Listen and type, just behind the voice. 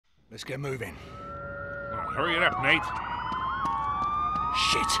Let's get moving. Well, hurry it up, Nate.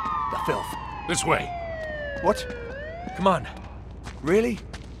 Shit! The filth. This way. What? Come on. Really?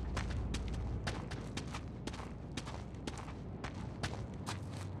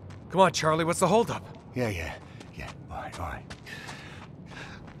 Come on, Charlie, what's the holdup? Yeah. All right.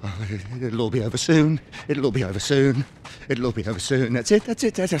 Oh, it'll all be over soon. It'll all be over soon. That's it.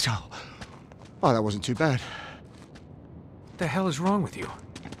 Oh, that wasn't too bad. What the hell is wrong with you?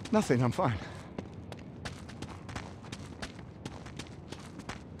 Nothing, I'm fine.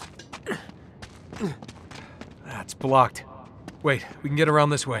 That's blocked. Wait, we can get around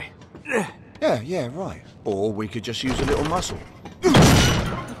this way. Yeah, right. Or we could just use a little muscle.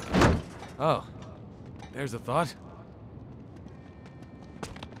 Oh, there's a thought.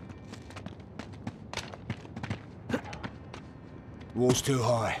 Wall's too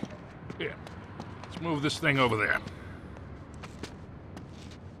high. Here. Let's move this thing over there.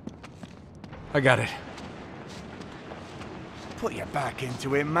 I got it. Put your back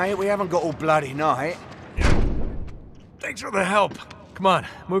into it, mate. We haven't got all bloody night. Thanks for the help. Come on,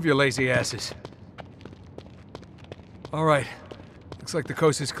 move your lazy asses. All right. Looks like the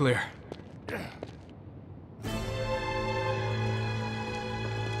coast is clear.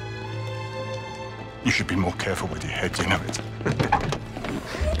 You should be more careful with your heads, you know it.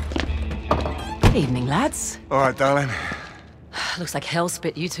 Evening, lads. All right, darling. Looks like hell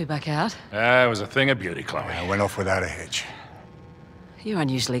spit you two back out. It was a thing of beauty, Chloe. I went off without a hitch. You're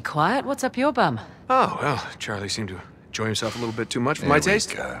unusually quiet. What's up your bum? Oh, well, Charlie seemed to enjoy himself a little bit too much for my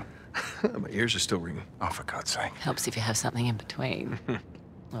taste. My ears are still ringing. Oh, for God's sake. Helps if you have something in between.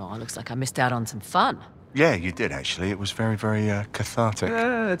 Oh, it looks like I missed out on some fun. Yeah, you did, actually. It was very, very cathartic.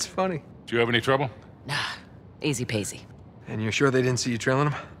 It's funny. Do you have any trouble? Nah, easy peasy. And you're sure they didn't see you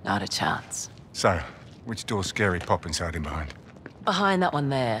trailing him? Not a chance. So, which door's Scary Poppins hiding behind? Behind that one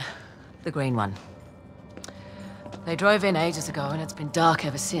there. The green one. They drove in ages ago and it's been dark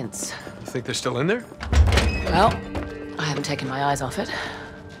ever since. You think they're still in there? Well, I haven't taken my eyes off it.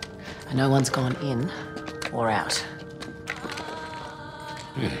 And no one's gone in or out.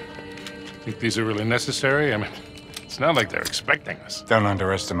 Think these are really necessary? I mean, it's not like they're expecting us. Don't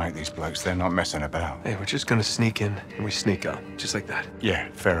underestimate these blokes. They're not messing about. Hey, we're just gonna sneak in and we sneak out. Just like that. Yeah,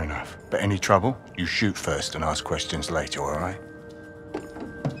 fair enough. But any trouble, you shoot first and ask questions later, all right?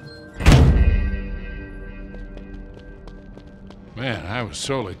 Man, I was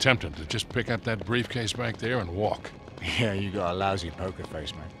sorely tempted to just pick up that briefcase back there and walk. Yeah, you got a lousy poker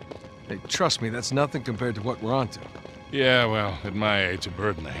face, mate. Hey, trust me, that's nothing compared to what we're onto. Yeah, well, at my age, a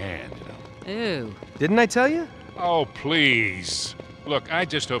bird in the hand, you know. Ew. Didn't I tell you? Oh, please. Look, I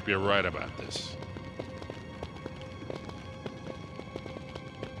just hope you're right about this.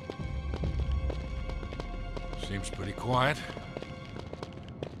 Seems pretty quiet.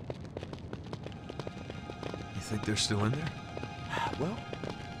 You think they're still in there? Well,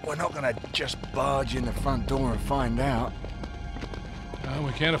 we're not gonna just barge in the front door and find out. Well,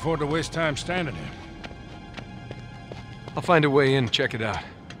 we can't afford to waste time standing here. I'll find a way in, check it out.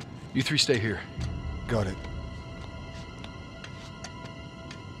 You three stay here. Got it.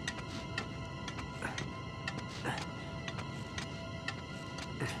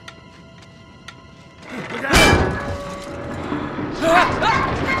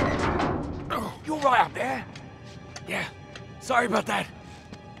 You all right up there? Yeah. Sorry about that.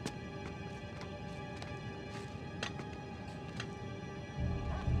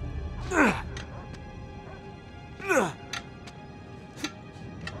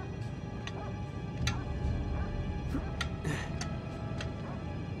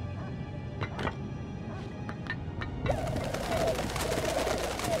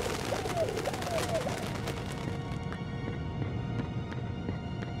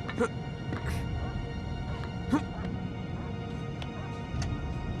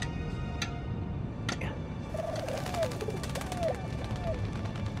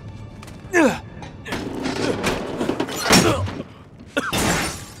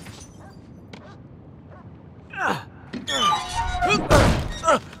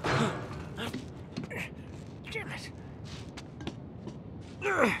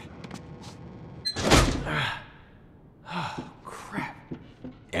 Oh, crap.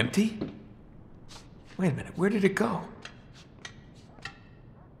 Empty? Wait a minute, where did it go?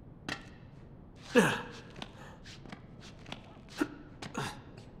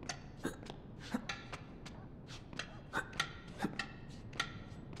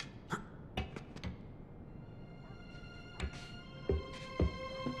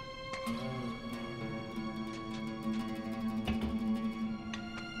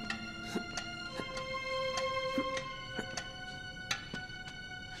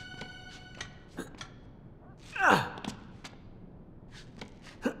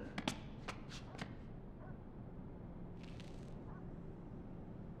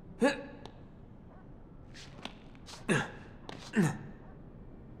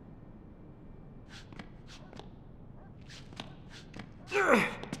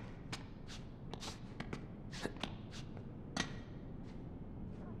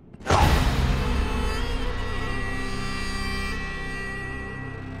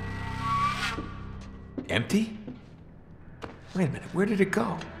 Empty? Wait a minute, where did it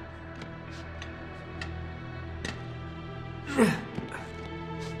go?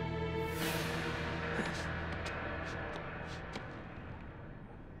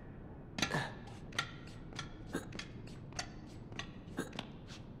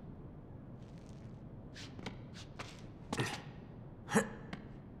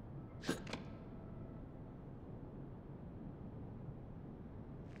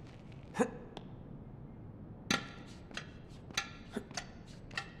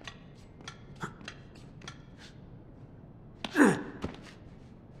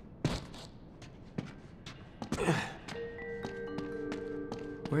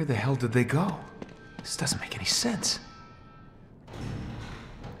 Where the hell did they go? This doesn't make any sense.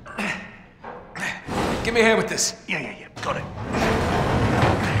 Give me a hand with this. Yeah. Got it.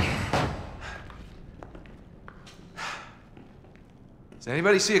 Does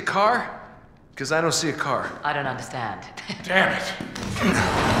anybody see a car? Because I don't see a car. I don't understand. Damn it!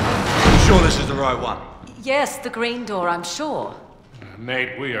 You sure this is the right one? Yes, the green door, I'm sure.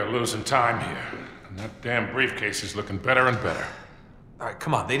 Nate, we are losing time here. And that damn briefcase is looking better and better. All right,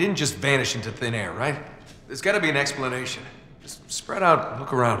 come on. They didn't just vanish into thin air, right? There's got to be an explanation. Just spread out and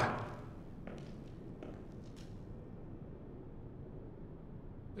look around.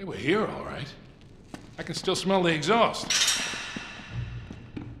 They were here, all right. I can still smell the exhaust.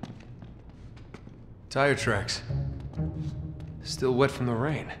 Tire tracks. Still wet from the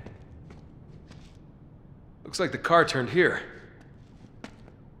rain. Looks like the car turned here.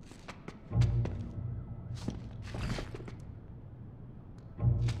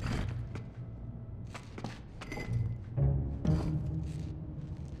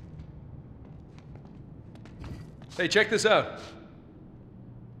 Hey, check this out.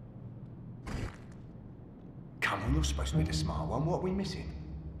 Come on, you're supposed to be the smart one. What are we missing?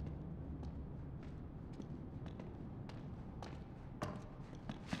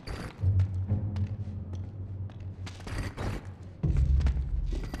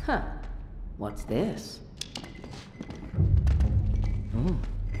 Huh. What's this? Oh,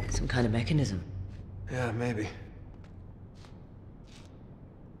 some kind of mechanism. Yeah, maybe.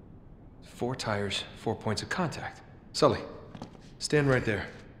 4 tires, 4 points of contact. Sully, stand right there.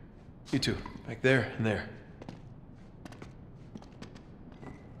 You two, back there and there.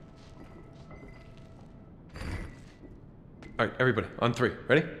 All right, everybody, on 3.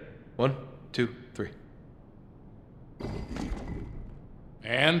 Ready? 1, 2, 3.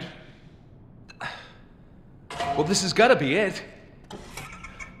 And? Well, this has got to be it.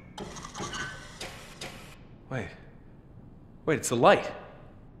 Wait, it's the light.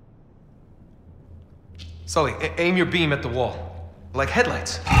 Sully, aim your beam at the wall. Like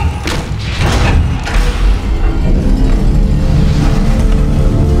headlights.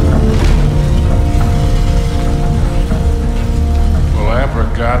 Well,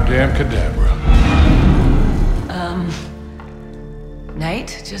 abracadabra cadabra.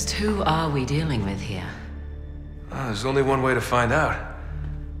 Nate, just who are we dealing with here? There's only one way to find out.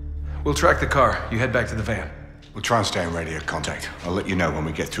 We'll track the car. You head back to the van. We'll try and stay in radio contact. I'll let you know when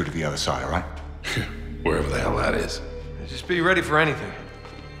we get through to the other side, all right? Wherever the hell that is. Just be ready for anything.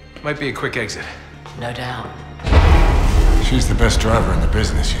 Might be a quick exit. No doubt. She's the best driver in the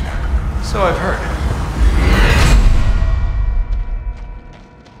business, you know. So I've heard.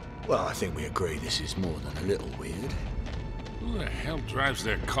 Well, I think we agree this is more than a little weird. Who the hell drives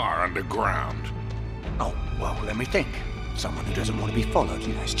their car underground? Oh, well, let me think. Someone who doesn't want to be followed,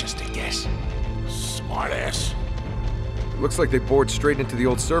 you know, it's just a guess. Smartass. Looks like they bored straight into the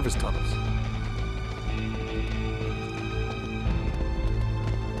old service tunnels.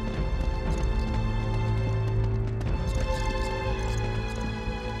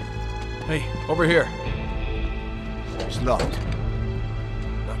 Hey, over here. It's locked.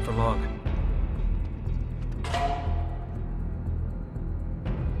 Not for long.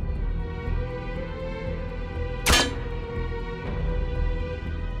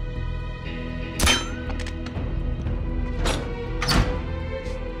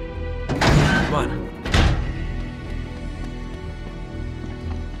 Come on.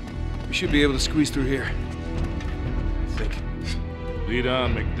 We should be able to squeeze through here. I think. Lead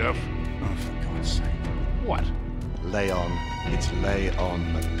on, McDuff. Oh, for God's sake. What? Lay on. It's lay on,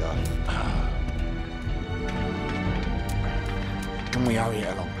 Macduff. Can we hurry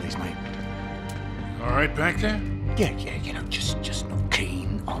it along, please, mate? All right back there? Yeah, you know, just not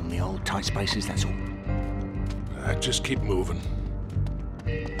keen on the old tight spaces, that's all. Just keep moving.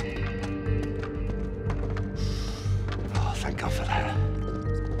 Oh, thank God for that.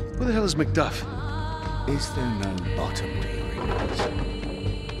 Who the hell is McDuff? Is there no bottom to your ears?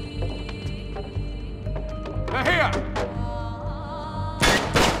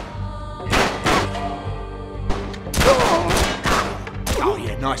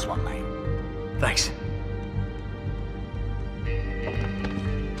 Nice one, mate. Thanks.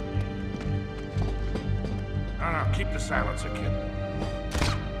 No, keep the silencer, kid.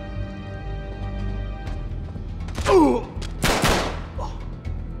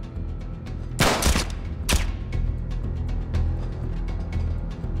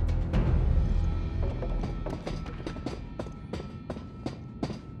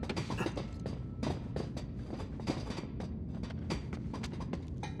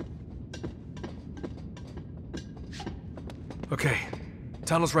 Okay,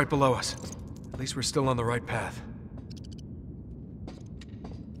 tunnel's right below us. At least we're still on the right path.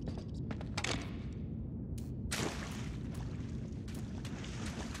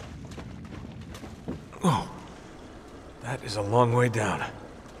 Oh, that is a long way down.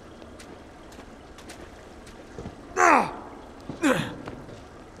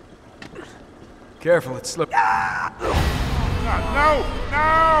 Careful, it's slippery. No!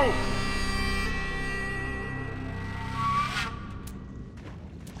 No!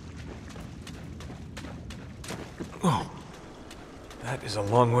 Oh, that is a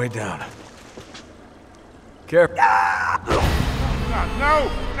long way down. Careful. No!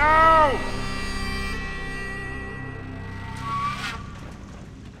 No!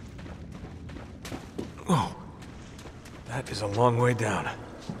 Oh, that is a long way down.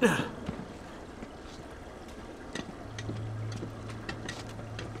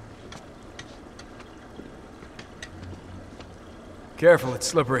 Careful, it's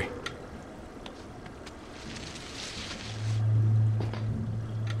slippery.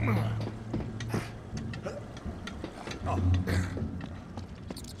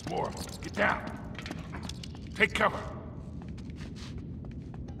 More of them. Get down. Take cover.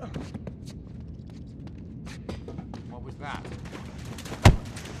 What was that?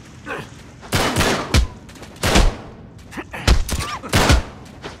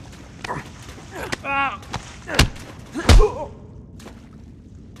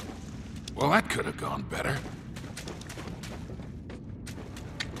 Well, that could have gone better.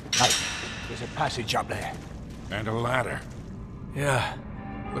 Hey, there's a passage up there. And a ladder. Yeah,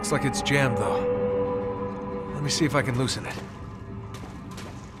 looks like it's jammed though. Let me see if I can loosen it.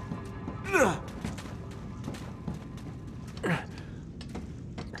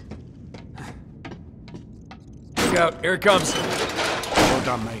 Look out, here it comes. Well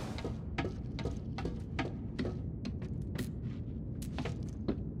done, mate.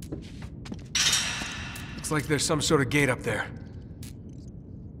 Looks like there's some sort of gate up there.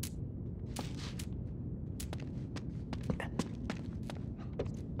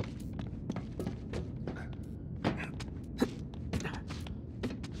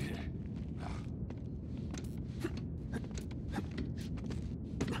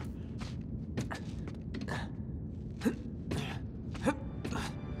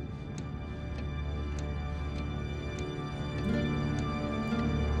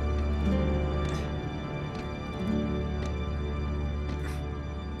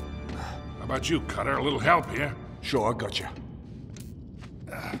 How about you, Cutter? A little help here? Sure, I got you.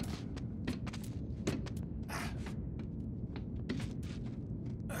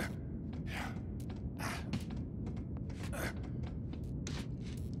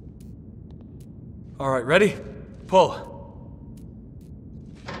 All right, ready? Pull.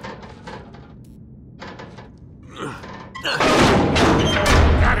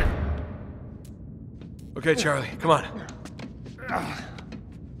 Got it! Okay, Charlie, come on.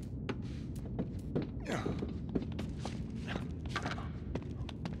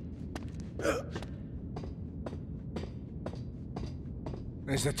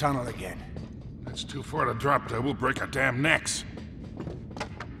 There's the tunnel again. That's too far to drop there. We'll break our damn necks.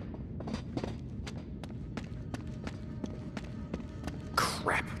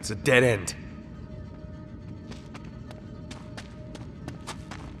 Crap, it's a dead end.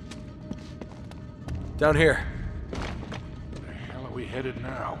 Down here. Where the hell are we headed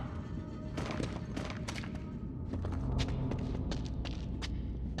now?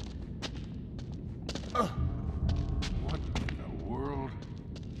 What in the world?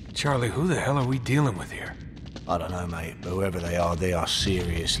 Charlie, who the hell are we dealing with here? I don't know, mate, but whoever they are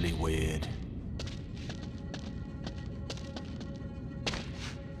seriously weird.